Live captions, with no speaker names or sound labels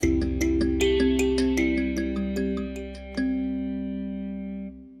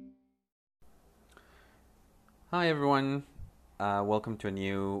Hi everyone, welcome to a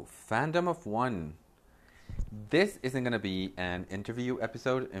new Fandom of One. This isn't going to be an interview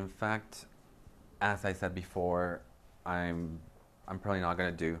episode. In fact, as I said before, I'm probably not going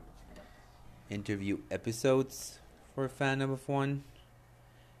to do interview episodes for Fandom of One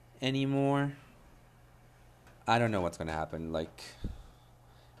anymore. I don't know what's going to happen. By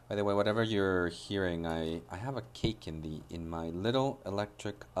the way, whatever you're hearing, I have a cake in my little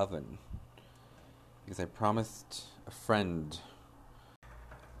electric oven because I promised a friend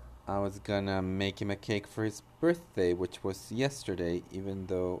I was gonna make him a cake for his birthday, which was yesterday, even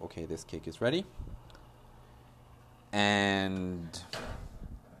though, okay, this cake is ready. And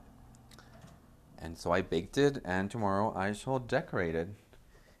so I baked it, and tomorrow I shall decorate it.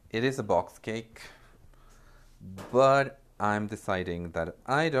 It is a box cake, but I'm deciding that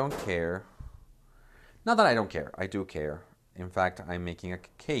I don't care. Not that I don't care, I do care. In fact, I'm making a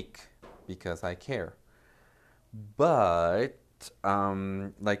cake because I care. But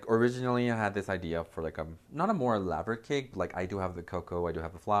originally I had this idea for not a more elaborate cake, but I do have the cocoa, I do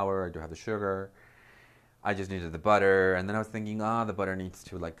have the flour, I do have the sugar. I just needed the butter, and then I was thinking, the butter needs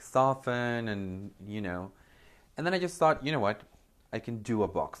to soften, and and then I just thought, you know what, I can do a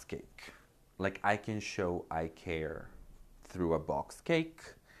box cake. I can show I care through a box cake.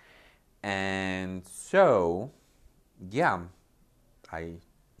 And so, yeah, I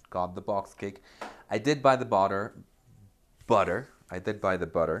got the box cake. I did buy the butter. I did buy the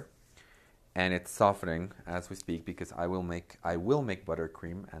butter, and it's softening as we speak because I will make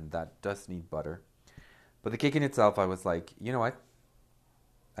buttercream, and that does need butter. But the cake in itself, I was like, you know what?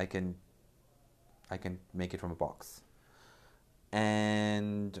 I can make it from a box,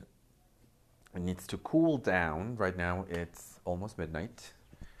 and it needs to cool down. Right now, it's almost midnight.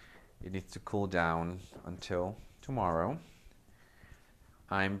 It needs to cool down until tomorrow.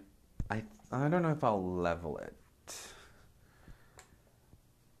 I don't know if I'll level it.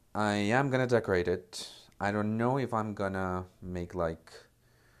 I am gonna decorate it. I don't know if I'm gonna make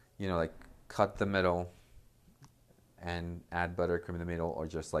cut the middle and add buttercream in the middle, or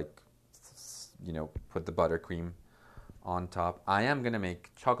just put the buttercream on top. I am gonna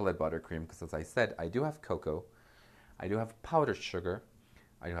make chocolate buttercream because, as I said, I do have cocoa, I do have powdered sugar,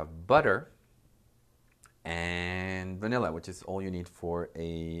 I do have butter, and vanilla, which is all you need for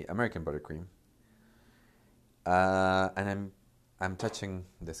a American buttercream. And I'm touching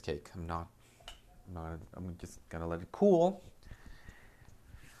this cake. I'm just gonna let it cool.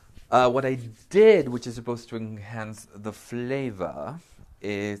 What I did, which is supposed to enhance the flavor,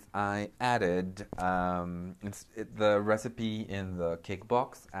 is I added the recipe in the cake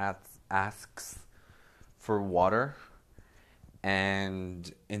box asks for water,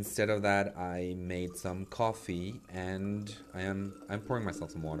 and instead of that, I made some coffee, and I'm pouring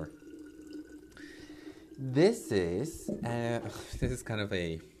myself some water. This is kind of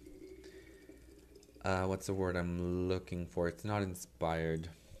a what's the word I'm looking for? It's not inspired.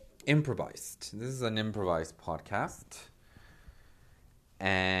 Improvised. This is an improvised podcast.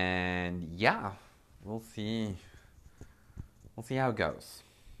 And yeah, we'll see how it goes.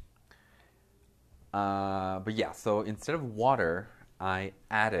 But yeah, so instead of water, I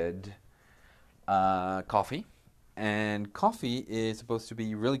added coffee. And coffee is supposed to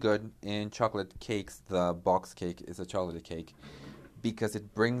be really good in chocolate cakes. The box cake is a chocolate cake because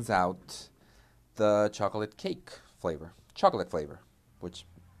it brings out the chocolate flavor, which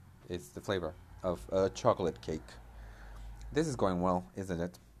is the flavor of a chocolate cake. This is going well, isn't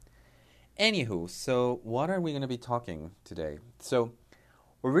it? Anywho, so what are we going to be talking today? So,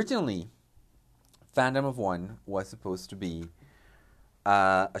 originally, Fandom of One was supposed to be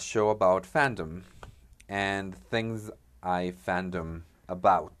a show about fandom and things I fandom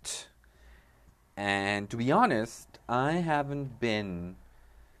about. And to be honest, I haven't been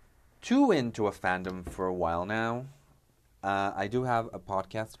too into a fandom for a while now. I do have a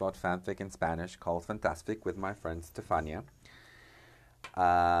podcast about fanfic in Spanish called Fantastic with my friend Stefania.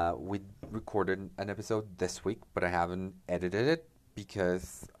 We recorded an episode this week, but I haven't edited it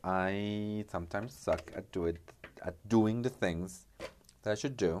because I sometimes suck at doing the things that I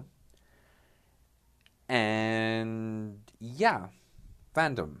should do. And yeah,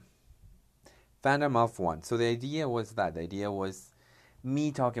 Fandom of One. So the idea was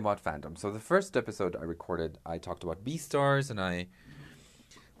me talking about fandom. So the first episode I recorded, I talked about Beastars, and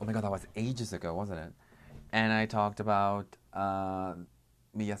oh my god, that was ages ago, wasn't it? And I talked about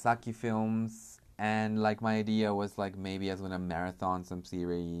Miyazaki films, and my idea was maybe I was gonna marathon some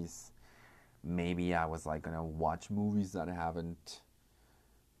series. Maybe I was gonna watch movies that I haven't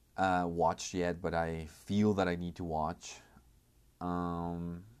watched yet, but I feel that I need to watch.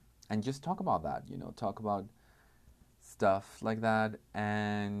 And just talk about that, talk about stuff like that,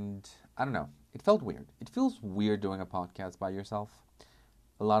 and I don't know. It felt weird. It feels weird doing a podcast by yourself.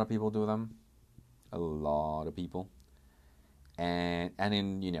 A lot of people do them. A lot of people. And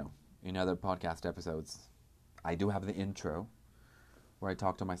in, in other podcast episodes, I do have the intro where I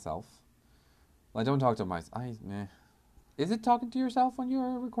talk to myself. Well, I don't talk to myself. Is it talking to yourself when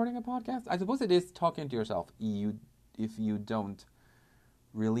you're recording a podcast? I suppose it is talking to yourself if you don't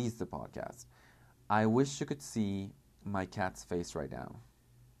release the podcast. I wish you could see my cat's face right now.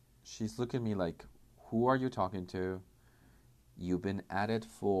 She's looking at me like, who are you talking to? You've been at it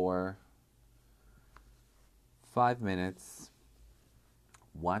for 5 minutes.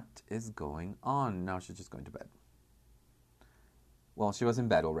 What is going on? Now she's just going to bed. Well, she was in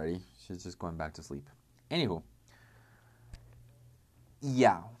bed already. She's just going back to sleep. Anywho.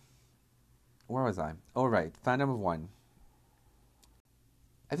 Yeah. Where was I? Oh, right. Fandom of One.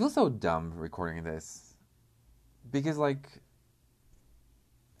 I feel so dumb recording this. Because,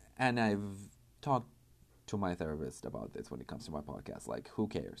 and I've talked to my therapist about this when it comes to my podcast. Who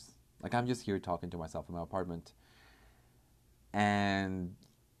cares? I'm just here talking to myself in my apartment. And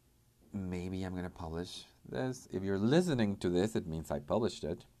maybe I'm going to publish this. If you're listening to this, it means I published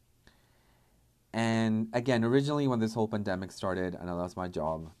it. And again, originally when this whole pandemic started and I lost my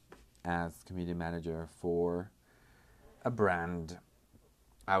job as community manager for a brand,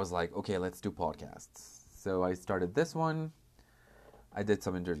 I was like, okay, let's do podcasts. So I started this one. I did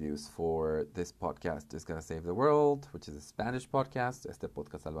some interviews for This Podcast is Gonna Save the World, which is a Spanish podcast. Este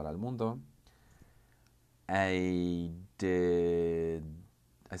podcast salvará al mundo. I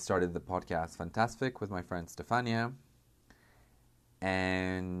started the podcast Fantastic with my friend Stefania.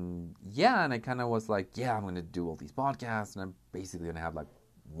 And I kind of was like, I'm going to do all these podcasts. And I'm basically going to have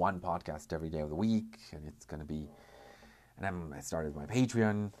one podcast every day of the week. And it's going to be, and I started my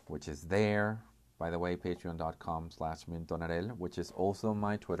Patreon, which is there. By the way, patreon.com/mintonarel, which is also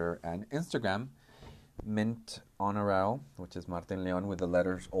my Twitter and Instagram. Mint Honorel, which is Martin Leon with the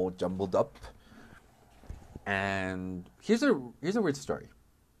letters all jumbled up. And here's a weird story.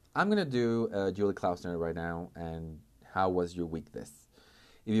 I'm going to do Julie Klausner right now, and how was your week this?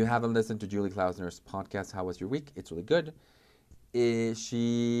 If you haven't listened to Julie Klausner's podcast, How Was Your Week? It's really good.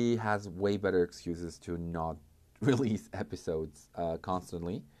 She has way better excuses to not release episodes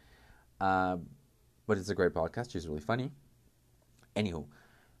constantly. But it's a great podcast. She's really funny. Anywho,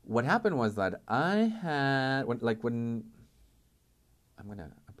 what happened was that I had, I'm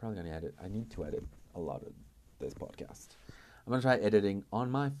probably going to edit. I need to edit a lot of this podcast. I'm going to try editing on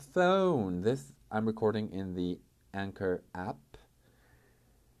my phone. I'm recording in the Anchor app.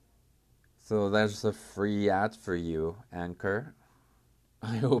 So there's a free ad for you, Anchor.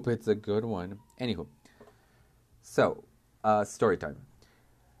 I hope it's a good one. Anywho. So, story time.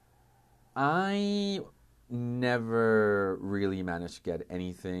 I never really managed to get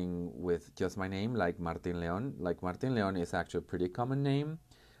anything with just my name, like Martin Leon. Martin Leon is actually a pretty common name.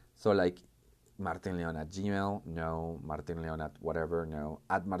 So, Martin Leon at Gmail, no. Martin Leon at whatever, no.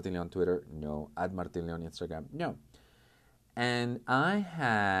 At Martin Leon Twitter, no. At Martin Leon Instagram, no. And I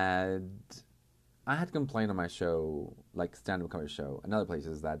had complained on my show, stand-up comedy show, and other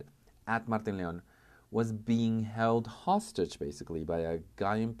places, that at Martin Leon was being held hostage, basically, by a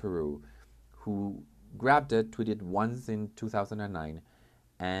guy in Peru who grabbed it, tweeted once in 2009,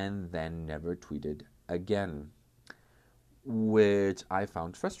 and then never tweeted again, which I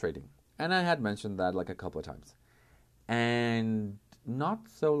found frustrating. And I had mentioned that a couple of times. And not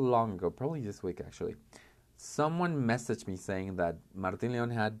so long ago, probably this week actually, someone messaged me saying that Martin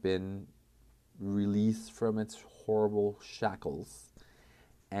Leon had been released from its horrible shackles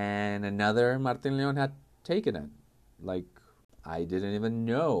and another Martin Leon had taken it. I didn't even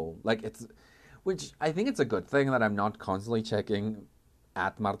know. Which I think it's a good thing that I'm not constantly checking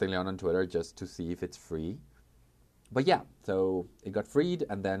at Martin Leon on Twitter just to see if it's free. But yeah, so it got freed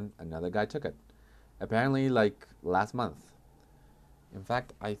and then another guy took it. Apparently last month. In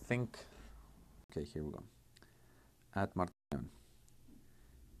fact, I think... Okay, here we go. At Martin Leon.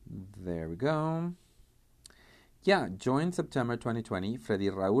 There we go. Yeah, joined September 2020.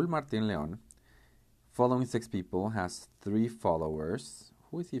 Freddy Raúl Martin Leon, following 6 people, has 3 followers.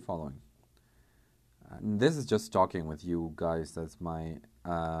 Who is he following? This is just talking with you guys. That's my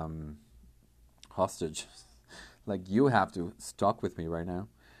hostage. You have to talk with me right now.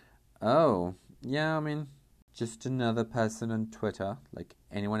 Oh, yeah, just another person on Twitter, like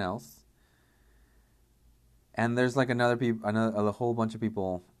anyone else. And there's a whole bunch of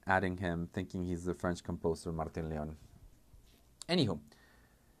people adding him, thinking he's the French composer Martin Leon. Anywho,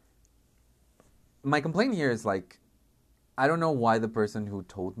 my complaint here is I don't know why the person who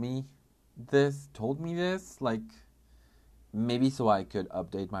told me this. maybe so I could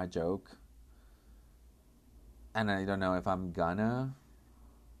update my joke. And I don't know if I'm gonna.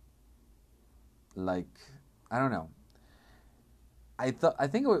 Like, I don't know. I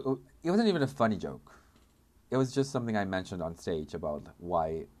think it wasn't even a funny joke. It was just something I mentioned on stage about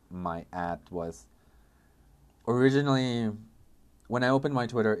why my ad was originally. When I opened my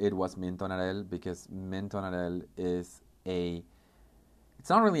Twitter, it was Mintonarel because Mintonarel is a. It's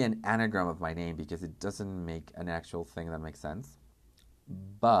not really an anagram of my name because it doesn't make an actual thing that makes sense.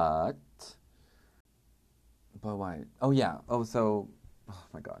 But. But why? Oh yeah. Oh so. Oh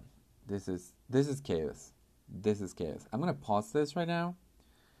my god. This is chaos. This is chaos. I'm gonna pause this right now,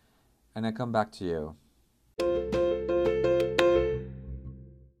 and I come back to you.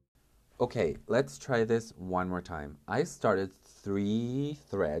 Okay, let's try this one more time. I started 3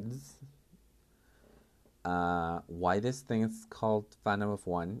 threads. Why this thing is called Fandom of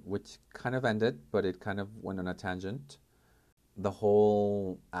One, which kind of ended, but it kind of went on a tangent. The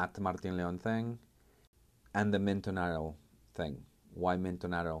whole at Martin Leon thing, and the Mintonaro thing. Why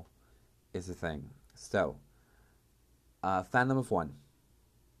Mintonaro is a thing. So, Fandom of One.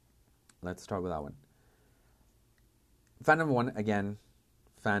 Let's start with that one. Fandom of One, again,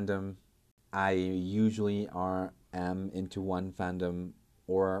 fandom. I usually am into one fandom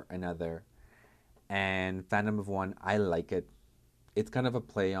or another. And Fandom of One, I like it. It's kind of a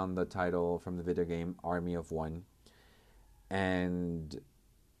play on the title from the video game Army of One. And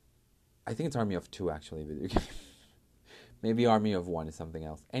I think it's Army of Two, actually, video game. Maybe Army of One is something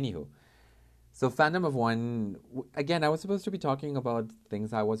else. Anywho, so Fandom of One, again, I was supposed to be talking about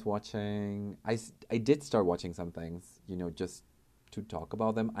things I was watching. I did start watching some things, just to talk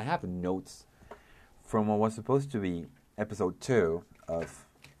about them. I have notes from what was supposed to be episode 2 of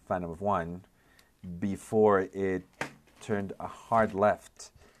Fandom of One before it turned a hard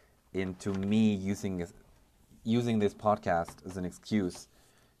left into me using this podcast as an excuse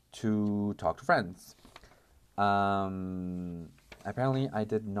to talk to friends. Apparently, I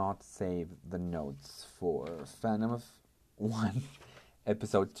did not save the notes for Fandom of One,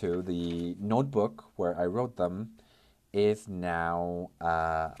 episode 2. The notebook where I wrote them is now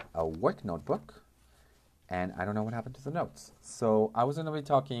a work notebook, and I don't know what happened to the notes. So I was going to be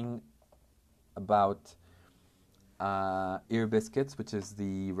talking about Ear Biscuits, which is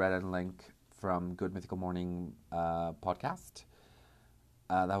the Red and Link from Good Mythical Morning podcast.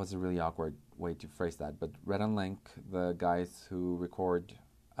 That was a really awkward way to phrase that, but Red and Link, the guys who record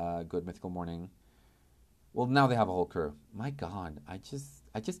Good Mythical Morning, well, now they have a whole crew. My God, I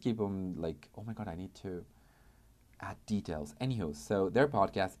just keep them like, oh my God, I need to add details. Anywho, so their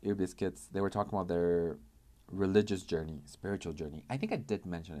podcast, Ear Biscuits, they were talking about their religious journey, spiritual journey. I think I did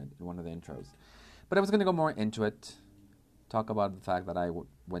mention it in one of the intros, but I was going to go more into it, talk about the fact that I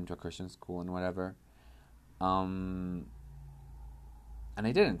went to a Christian school and whatever. And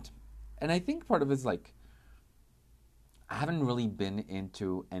I didn't. And I think part of it is like, I haven't really been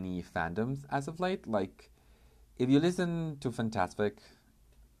into any fandoms as of late. Like, if you listen to Fantastic,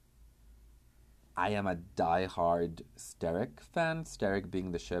 I am a die-hard Sterek fan, Sterek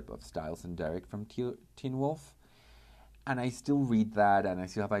being the ship of Styles and Derek from Teen Wolf. And I still read that, and I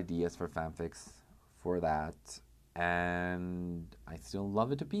still have ideas for fanfics for that. And I still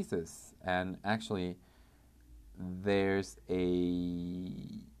love it to pieces. And actually, there's a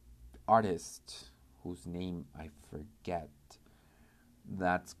artist whose name I forget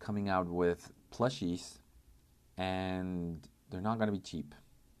that's coming out with plushies, and they're not gonna be cheap.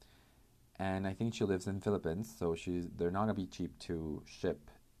 And I think she lives in Philippines, so they're not gonna be cheap to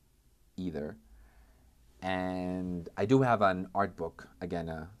ship either. And I do have an art book, again,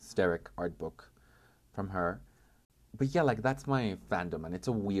 a Sterek art book from her. But yeah, like that's my fandom, and it's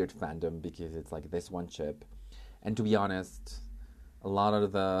a weird fandom because it's like this one chip. And to be honest, a lot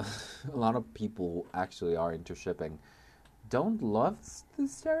of a lot of people who actually are into shipping don't love the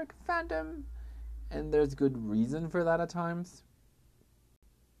Sterek fandom, and there's good reason for that at times.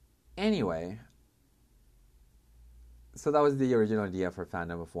 Anyway, so that was the original idea for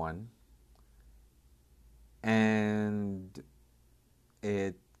Fandom of One, and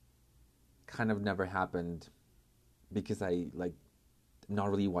it kind of never happened because I'm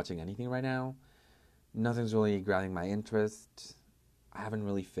not really watching anything right now. Nothing's really grabbing my interest. I haven't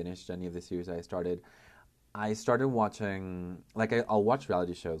really finished any of the series I started. I started watching, I'll watch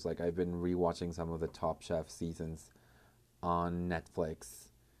reality shows. Like, I've been rewatching some of the Top Chef seasons on Netflix.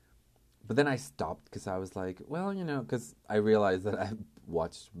 But then I stopped because I was like, well, because I realized that I've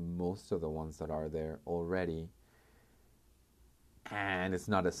watched most of the ones that are there already. And it's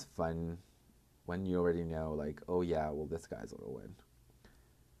not as fun when you already know, like, oh yeah, well, this guy's gonna win.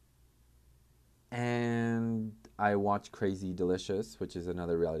 And I watch Crazy Delicious, which is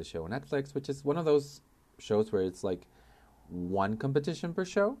another reality show on Netflix, which is one of those shows where it's like one competition per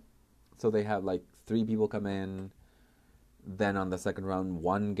show. So they have like three people come in, then on the second round,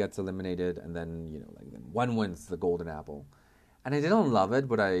 one gets eliminated, and then, like then one wins the golden apple. And I didn't love it,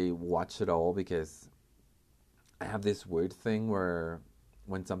 but I watched it all because I have this weird thing where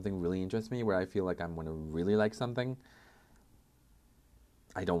when something really interests me, where I feel like I'm going to really like something,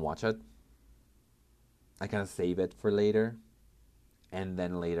 I don't watch it. I kind of save it for later, and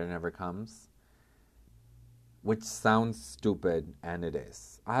then later never comes, which sounds stupid, and it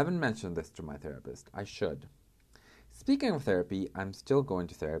is. I haven't mentioned this to my therapist. I should. Speaking of therapy, I'm still going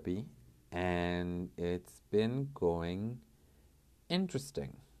to therapy, and it's been going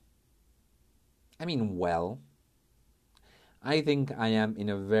interesting. I mean, well, I think I am in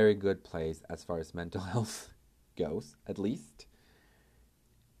a very good place as far as mental health goes, at least.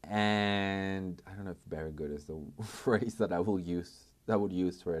 And I don't know if very good is the phrase that I would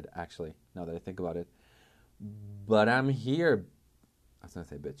use for it, actually, now that I think about it. But I'm here. I was going to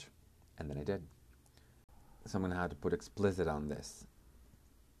say bitch, and then I did. So I'm going to have to put explicit on this.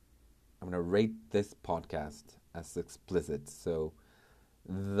 I'm going to rate this podcast as explicit. So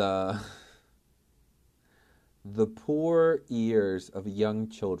the poor ears of young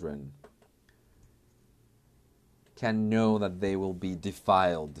children can know that they will be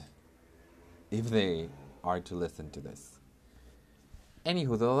defiled if they are to listen to this.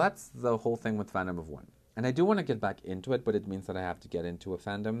 Anywho, though, that's the whole thing with Fandom of One. And I do want to get back into it, but it means that I have to get into a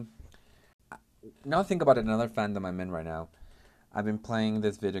fandom. Now think about another fandom I'm in right now. I've been playing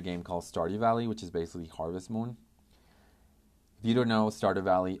this video game called Stardew Valley, which is basically Harvest Moon. If you don't know Stardew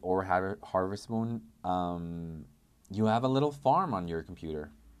Valley or Harvest Moon, you have a little farm on your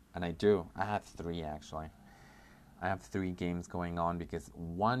computer. And I do. I have 3, actually. I have 3 games going on because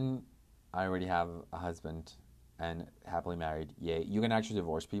one, I already have a husband and happily married. Yay. You can actually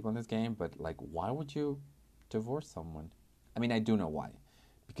divorce people in this game, but like, why would you divorce someone? I mean, I do know why.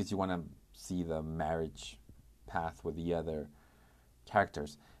 Because you want to see the marriage path with the other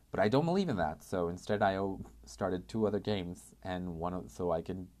characters. But I don't believe in that. So instead, I started 2 other games, and so I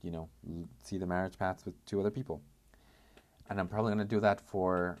can, see the marriage paths with 2 other people. And I'm probably going to do that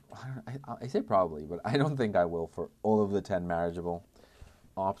for, I say probably, but I don't think I will for all of the 10 marriageable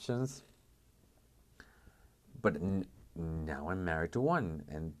options. But now I'm married to 1,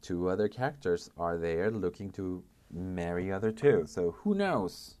 and 2 other characters are there looking to marry other 2. So who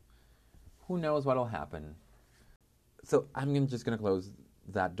knows? Who knows what'll happen? So I'm just going to close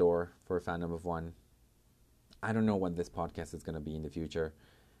that door for a Fandom of One. I don't know what this podcast is going to be in the future.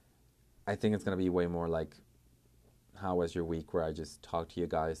 I think it's going to be way more like, how was your week, where I just talk to you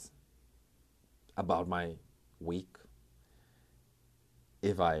guys about my week.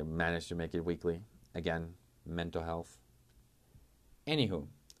 If I manage to make it weekly. Again, mental health. Anywho,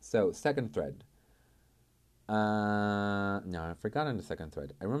 so second thread. No, I've forgotten the second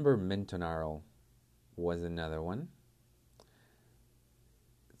thread. I remember Mintonarl was another one.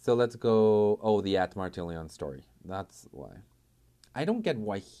 So let's go. Oh, the @Martilion story. That's why. I don't get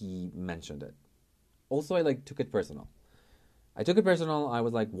why he mentioned it. Also, I took it personal. I took it personal. I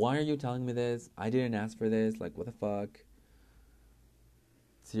was like, why are you telling me this? I didn't ask for this. Like, what the fuck?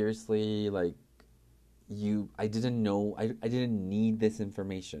 Seriously, I didn't know. I didn't need this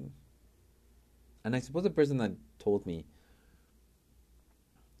information. And I suppose the person that told me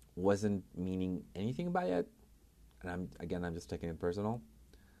wasn't meaning anything by it. And I'm just taking it personal.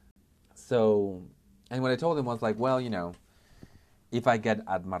 So, and what I told him was like, well, if I get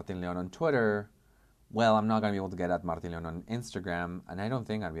 @MartinLeon on Twitter, well, I'm not going to be able to get @MartinLeon on Instagram, and I don't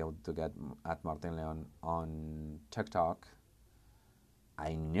think I'll be able to get @MartinLeon on TikTok.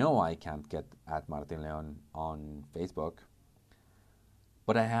 I know I can't get @MartinLeon on Facebook,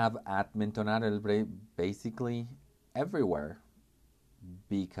 but I have @Mintonarel basically everywhere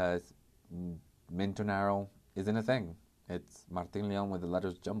because Mintonarel isn't a thing. It's Martin Leon with the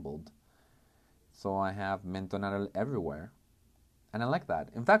letters jumbled. So I have Mintonarel everywhere. And I like that.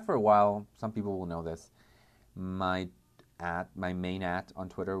 In fact, for a while, some people will know this, my main @ on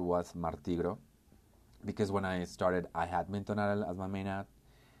Twitter was Martigro. Because when I started, I had Mintonarel as my main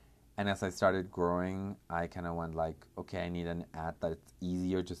 @. And as I started growing, I kind of went like, okay, I need an @ that's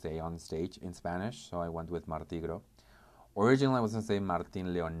easier to say on stage in Spanish. So I went with Martigro. Originally, I was going to say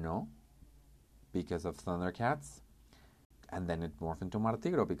Martin Leono because of Thundercats. And then it morphed into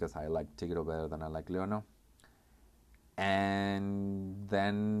Martigro because I like Tigro better than I like Leono. And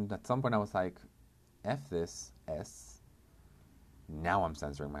then at some point I was like, F this S. Now I'm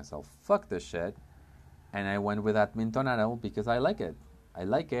censoring myself. Fuck this shit. And I went with @Mintonarel because I like it. I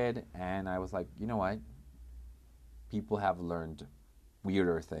like it, and I was like, you know what? People have learned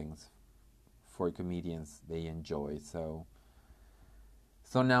weirder things for comedians they enjoy. So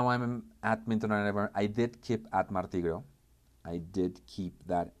now I'm at Minton Arevor. I did keep at Martigro. I did keep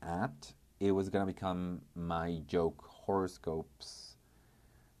that at. It was gonna become my joke horoscopes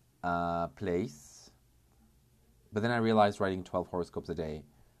place, but then I realized writing 12 horoscopes a day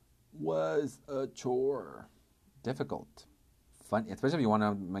was a chore, difficult, fun, especially if you want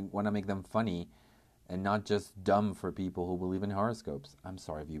to make them funny and not just dumb for people who believe in horoscopes. I'm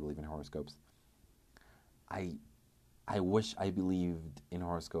sorry if you believe in horoscopes. I I wish I believed in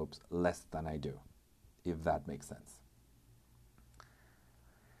horoscopes less than I do, if that makes sense.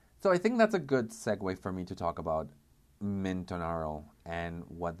 So I think that's a good segue for me to talk about Mintonaro and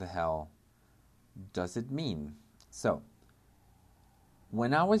what the hell does it mean. So,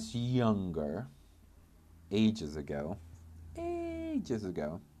 when I was younger, ages ago,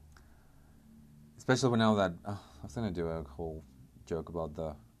 especially when I was going to do a whole joke about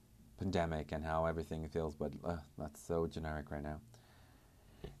the pandemic and how everything feels, but that's so generic right now.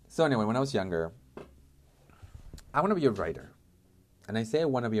 So anyway, when I was younger, I want to be a writer. And I say I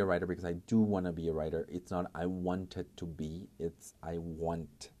want to be a writer because I do want to be a writer. It's not I wanted to be, it's I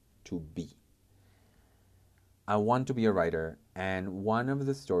want to be. I want to be a writer, and one of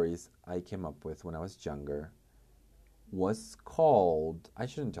the stories I came up with when I was younger was called, I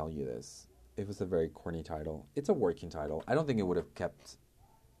shouldn't tell you this, it was a very corny title. It's a working title. I don't think it would have kept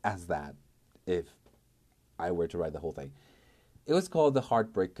as that if I were to write the whole thing. It was called The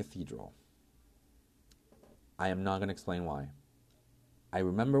Heartbreak Cathedral. I am not going to explain why. I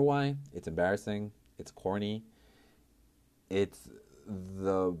remember why. It's embarrassing. It's corny. It's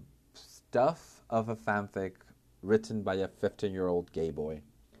the stuff of a fanfic written by a 15-year-old gay boy.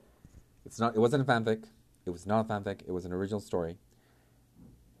 It wasn't a fanfic. It was not a fanfic. It was an original story.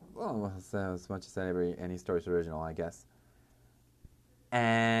 Well, as much as any story's original, I guess.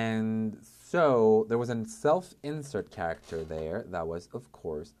 And so there was a self-insert character there that was, of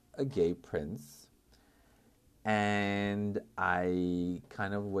course, a gay prince. And I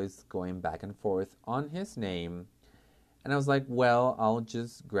kind of was going back and forth on his name. And I was like, well, I'll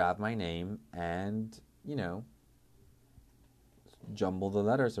just grab my name and, jumble the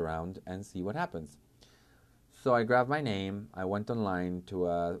letters around and see what happens. So I grabbed my name. I went online to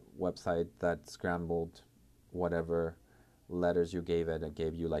a website that scrambled whatever letters you gave it. It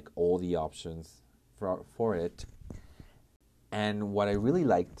gave you like all the options for it. And what I really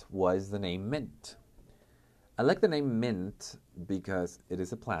liked was the name Mint. I like the name Mint because it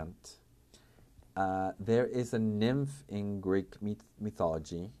is a plant. There is a nymph in Greek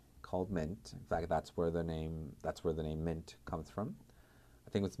mythology called Mint. In fact, that's where the name Mint comes from. I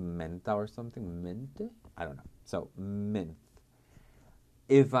think it's Menta or something. Mint? I don't know. So Mint.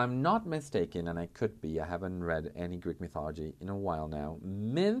 If I'm not mistaken, and I could be, I haven't read any Greek mythology in a while now.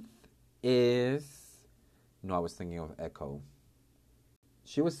 Mint is. No, I was thinking of Echo.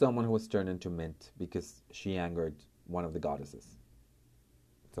 She was someone who was turned into Mint because she angered one of the goddesses.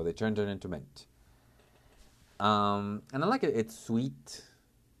 So they turned her into Mint. And I like it. It's sweet.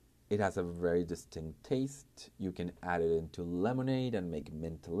 It has a very distinct taste. You can add it into lemonade and make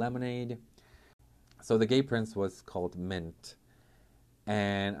mint lemonade. So the gay prince was called Mint.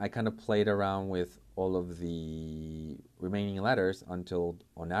 And I kind of played around with all of the remaining letters until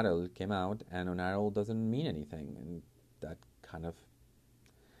Onarel came out. And Onarel doesn't mean anything. And that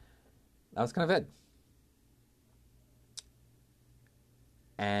was kind of it.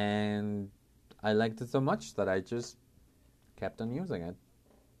 And I liked it so much that I just kept on using it.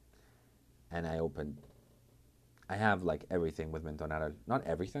 And I have like everything with Mintonero. Not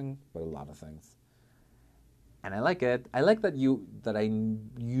everything, but a lot of things. And I like it. I like that I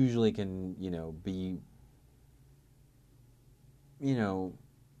usually can, be,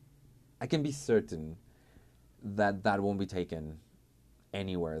 I can be certain that won't be taken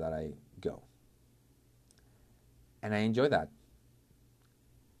anywhere that I go. And I enjoy that.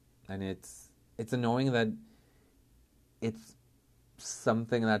 And it's annoying that it's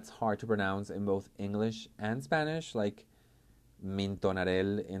something that's hard to pronounce in both English and Spanish. Like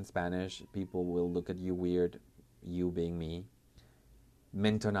Mintonarel in Spanish, people will look at you weird, you being me.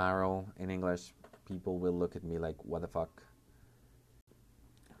 Mintonaro in English, people will look at me like, what the fuck?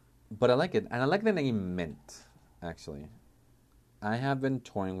 But I like it. And I like the name Mint, actually. I have been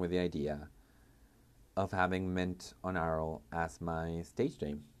toying with the idea of having Mint Onaro as my stage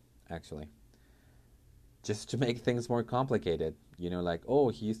name, actually. Just to make things more complicated. Like, oh,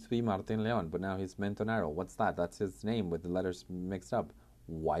 he used to be Martin Leon, but now he's Mint Onaro. What's that? That's his name with the letters mixed up.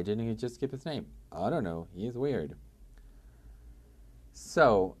 Why didn't he just keep his name? I don't know. He's weird.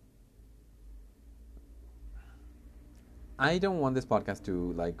 So I don't want this podcast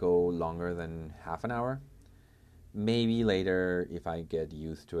to like go longer than half an hour. Maybe later, if I get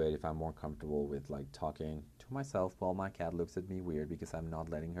used to it, if I'm more comfortable with like talking to myself while my cat looks at me weird because I'm not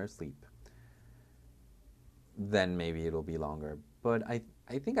letting her sleep, then maybe it'll be longer. But I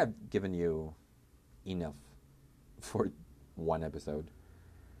think I've given you enough for one episode.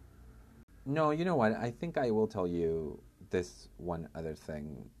 No, you know what? I think I will tell you this one other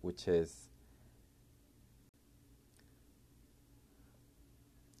thing, which is,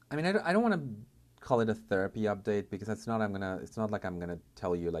 I mean, I don't want to call it a therapy update because it's not like I'm gonna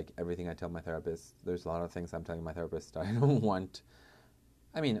tell you like everything I tell my therapist. There's a lot of things I'm telling my therapist I don't want.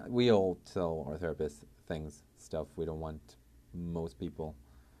 I mean, we all tell our therapists things, stuff we don't want most people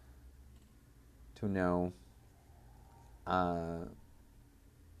to know. Uh,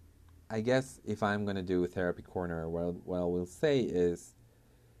 I guess if I'm gonna do a therapy corner, what I will say is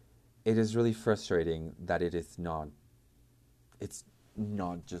it is really frustrating that it's not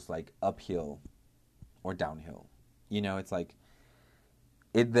just like uphill or downhill. You know, it's like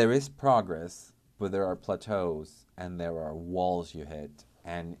there is progress, but there are plateaus and there are walls you hit,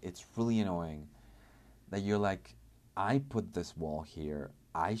 and it's really annoying that you're like, I put this wall here.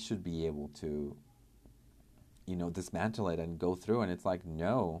 I should be able to, dismantle it and go through. And it's like,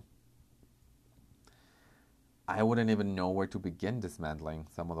 no, I wouldn't even know where to begin dismantling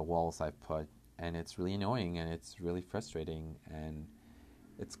some of the walls I've put. And it's really annoying and it's really frustrating. And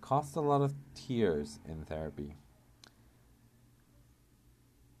it's cost a lot of tears in therapy.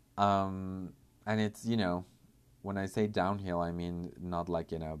 And it's, when I say downhill, I mean not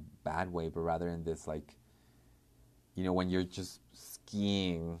like in a bad way, but rather in this like, when you're just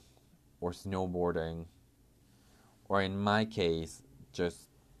skiing or snowboarding, or in my case, just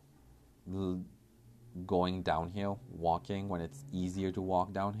going downhill, walking when it's easier to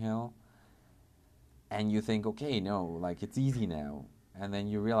walk downhill. And you think, okay, no, like it's easy now. And then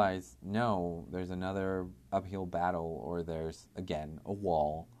you realize, no, there's another uphill battle, or there's, again, a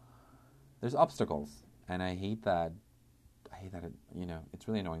wall. There's obstacles. And I hate that. It's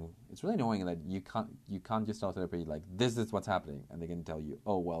really annoying. It's really annoying that you can't just tell therapy like, this is what's happening, and they can tell you,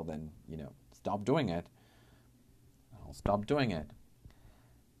 oh well, then stop doing it. I'll stop doing it,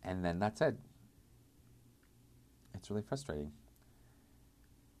 and then that's it. It's really frustrating,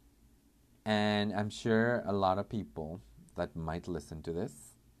 and I'm sure a lot of people that might listen to this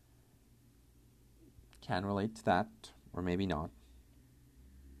can relate to that, or maybe not.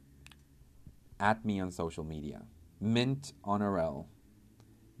 At me on social media, Mint Honorel,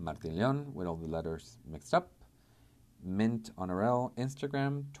 Martin Leon with all the letters mixed up. Mint Honorel,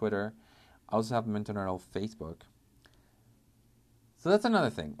 Instagram, Twitter. I also have Mint Honorel Facebook. So that's another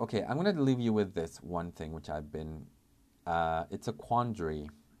thing. Okay, I'm going to leave you with this one thing, which it's a quandary,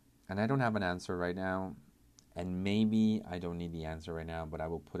 and I don't have an answer right now, and maybe I don't need the answer right now, but I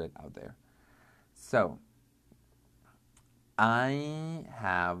will put it out there. So, I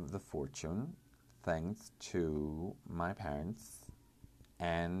have the fortune, thanks to my parents,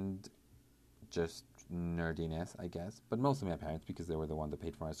 and just nerdiness, I guess, but mostly my parents because they were the one that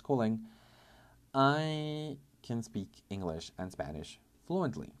paid for my schooling, I can speak English and Spanish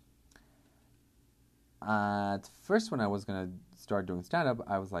fluently. At first, when I was going to start doing stand-up,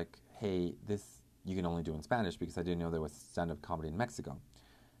 I was like, hey, this you can only do in Spanish because I didn't know there was stand-up comedy in Mexico.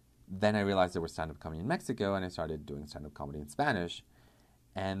 Then I realized there was stand-up comedy in Mexico, and I started doing stand-up comedy in Spanish.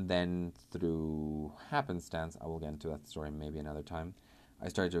 And then through happenstance, I will get into that story maybe another time, I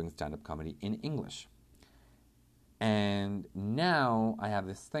started doing stand-up comedy in English. And now I have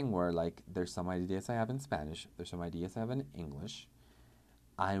this thing where, like, there's some ideas I have in Spanish, there's some ideas I have in English.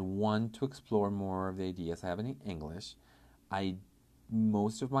 I want to explore more of the ideas I have in English.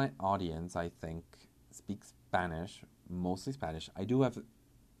 Most of my audience, I think, speaks Spanish, mostly Spanish. I do have a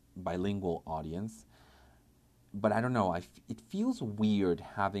bilingual audience, but I don't know. It feels weird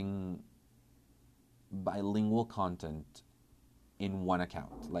having bilingual content in one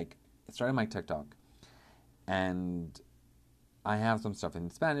account. Like, it started my TikTok, and I have some stuff in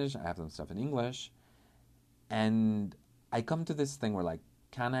Spanish, I have some stuff in English, and I come to this thing where, like,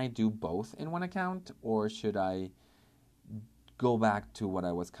 can I do both in one account, or should I go back to what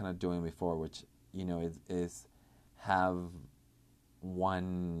I was kind of doing before, which, is have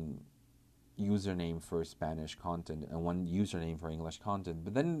one username for Spanish content and one username for English content.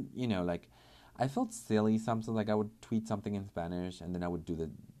 But then, like, I felt silly sometimes. Like, I would tweet something in Spanish and then I would do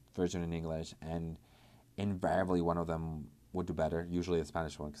the version in English, and invariably one of them would do better. Usually the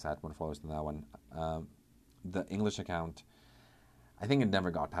Spanish one, because I had more followers than that one. The English account, I think it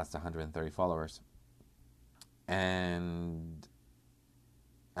never got past 130 followers. And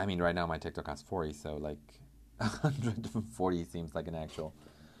I mean, right now my TikTok has 40, so like 140 seems like an actual,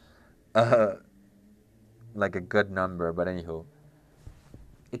 uh, like a good number. But anywho,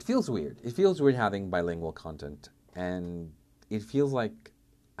 it feels weird. It feels weird having bilingual content, and it feels like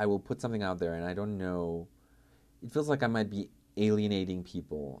I will put something out there and I don't know. It feels like I might be alienating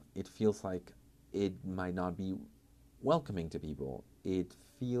people. It feels like it might not be welcoming to people. It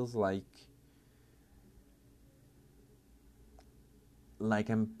feels like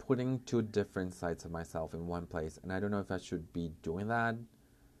I'm putting two different sides of myself in one place, and I don't know if I should be doing that.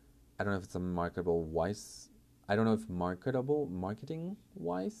 I don't know if it's a marketable wise. I don't know if marketing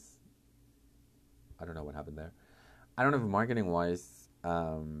wise. I don't know what happened there. I don't know if marketing wise,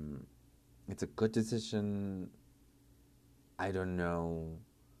 it's a good decision. I don't know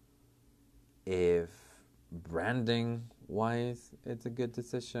if branding wise it's a good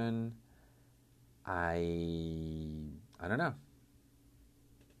decision. I don't know.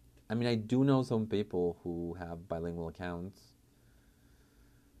 I mean, I do know some people who have bilingual accounts.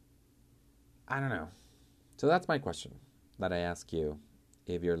 I don't know. So that's my question that I ask you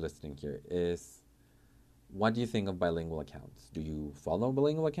if you're listening here is what do you think of bilingual accounts? Do you follow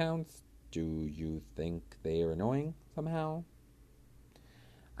bilingual accounts? Do you think they are annoying somehow?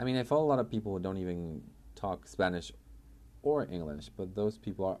 I mean, I follow a lot of people who don't even talk Spanish or English, but those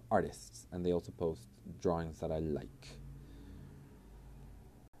people are artists and they also post drawings that I like.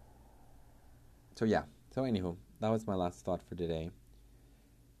 So yeah. So anywho, that was my last thought for today.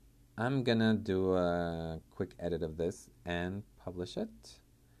 I'm gonna do a quick edit of this and publish it.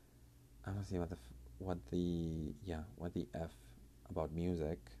 I want to see what the f about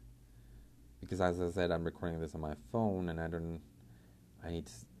music, because as I said, I'm recording this on my phone and I need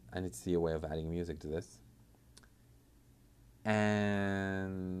to, I need to see a way of adding music to this.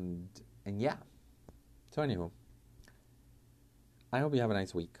 And yeah. So anywho, I hope you have a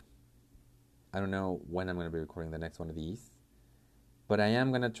nice week. I don't know when I'm going to be recording the next one of these, but I am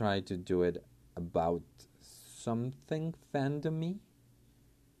going to try to do it about something fandomy.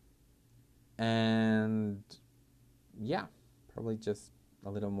 And yeah, probably just a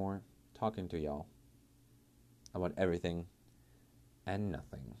little more talking to y'all about everything and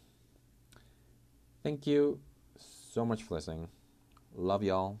nothing. Thank you so much for listening. Love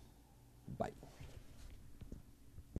y'all. Bye.